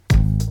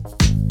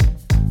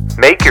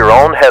Make your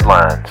own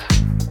headlines.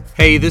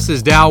 Hey, this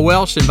is Dow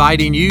Welsh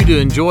inviting you to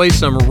enjoy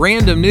some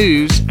random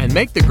news and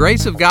make the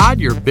grace of God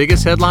your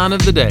biggest headline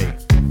of the day.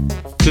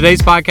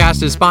 Today's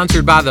podcast is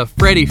sponsored by the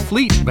Freddie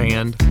Fleet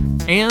Band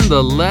and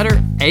the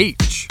letter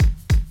H.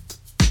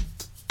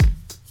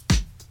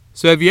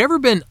 So have you ever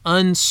been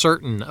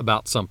uncertain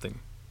about something?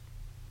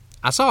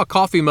 I saw a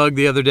coffee mug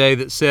the other day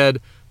that said,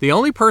 "The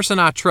only person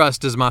I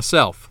trust is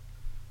myself."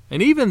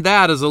 And even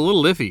that is a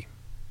little iffy.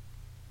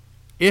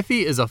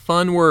 Iffy is a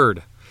fun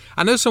word.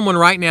 I know someone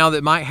right now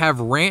that might have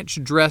ranch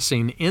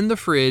dressing in the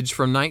fridge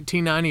from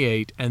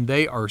 1998 and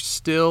they are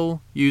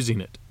still using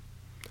it.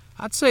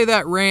 I'd say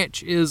that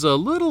ranch is a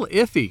little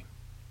iffy.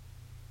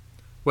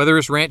 Whether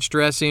it's ranch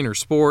dressing or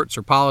sports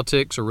or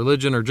politics or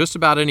religion or just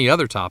about any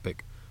other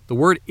topic, the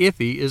word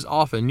iffy is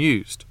often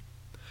used.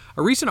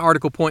 A recent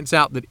article points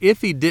out that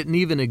iffy didn't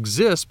even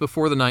exist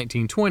before the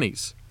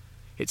 1920s.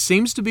 It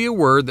seems to be a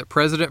word that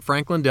President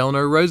Franklin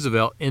Delano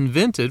Roosevelt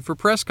invented for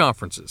press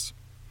conferences.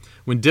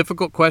 When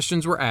difficult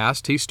questions were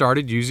asked, he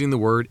started using the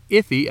word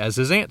iffy as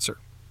his answer.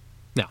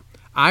 Now,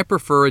 I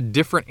prefer a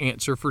different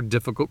answer for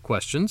difficult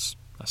questions.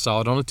 I saw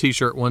it on a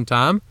t-shirt one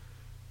time.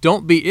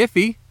 Don't be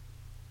iffy,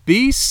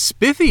 be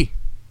spiffy.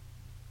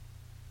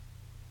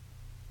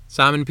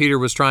 Simon Peter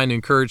was trying to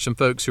encourage some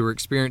folks who were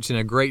experiencing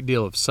a great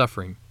deal of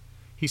suffering.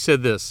 He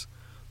said this,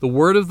 "The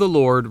word of the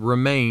Lord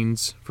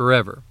remains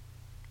forever.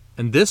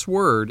 And this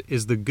word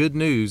is the good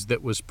news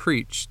that was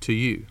preached to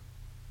you."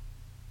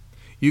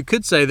 You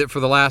could say that for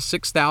the last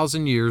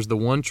 6,000 years, the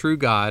one true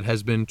God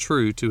has been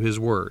true to His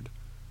word.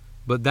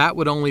 But that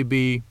would only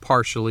be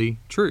partially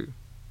true.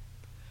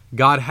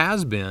 God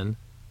has been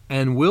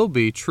and will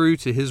be true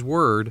to His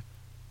word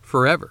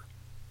forever.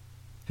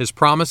 His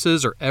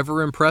promises are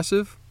ever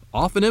impressive,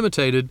 often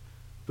imitated,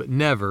 but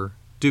never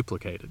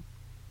duplicated.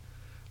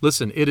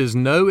 Listen, it is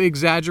no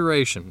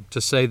exaggeration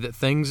to say that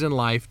things in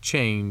life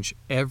change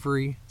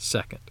every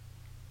second.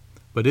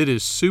 But it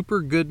is super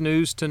good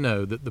news to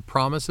know that the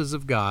promises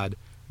of God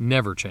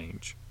never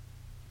change.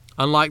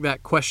 Unlike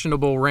that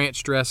questionable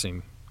ranch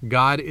dressing,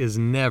 God is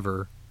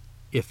never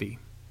iffy.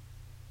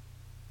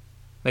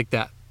 Make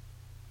that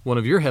one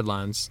of your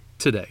headlines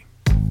today.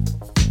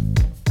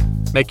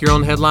 Make Your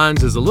Own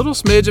Headlines is a little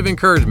smidge of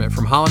encouragement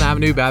from Holland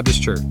Avenue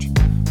Baptist Church.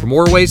 For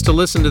more ways to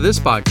listen to this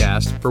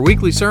podcast, for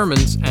weekly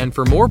sermons, and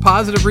for more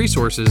positive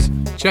resources,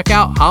 check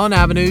out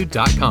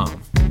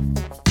hollandavenue.com.